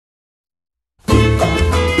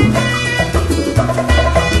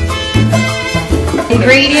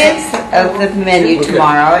ingredients of the menu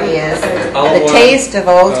tomorrow is the taste of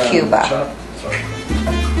old Cuba.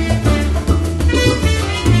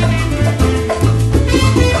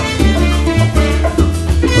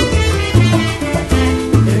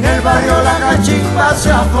 En el barrio La Cachimba se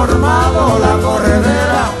ha formado la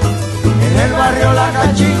corredera. En el barrio La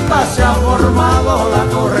Cachimba se ha formado la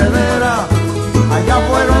corredera. Allá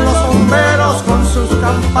fueron los bomberos con sus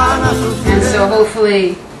campanas, sus And so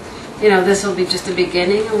hopefully, you know, this will be just the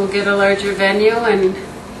beginning and we'll get a larger venue, and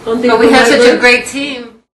but we have such a great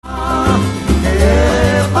team.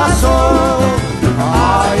 ¿Qué pasó?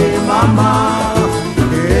 Ay, mamá,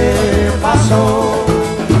 ¿qué pasó?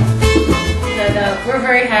 We're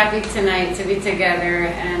very happy tonight to be together,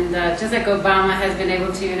 and just like Obama has been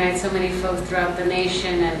able to unite so many folks throughout the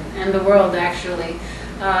nation and the world, actually,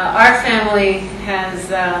 our family has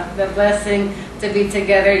the blessing to be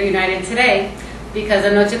together, united today, because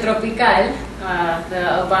of Noche Tropical, the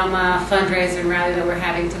Obama fundraiser and rally that we're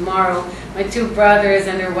having tomorrow. My two brothers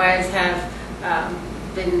and their wives have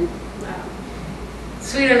been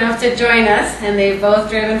sweet enough to join us, and they've both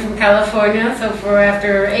driven from California. So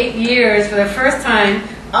after 8 years, for the first time,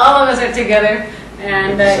 all of us are together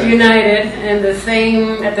and united and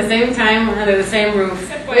at the same time under the same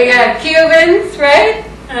roof. We got Cubans, right?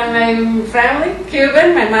 My family,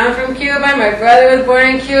 Cuban. My mom from Cuba. My brother was born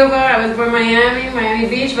in Cuba. I was born in Miami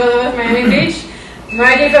Beach. Both of us Miami Beach.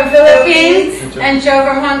 Margaret from Philippines and Joe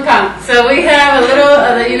from Hong Kong. So we have a little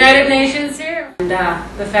of the United Nations here. And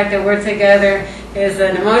the fact that we're together is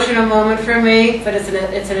an emotional moment for me, but it's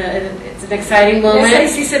an exciting moment.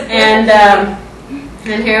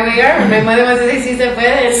 And here we are. My mother wants to say "Si se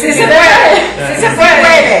puede." Si se puede. Si se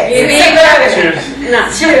puede. Y viva. No.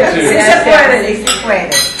 Cheers. Si se puede. Si se puede.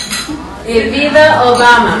 Y viva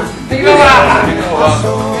Obama. Viva Obama.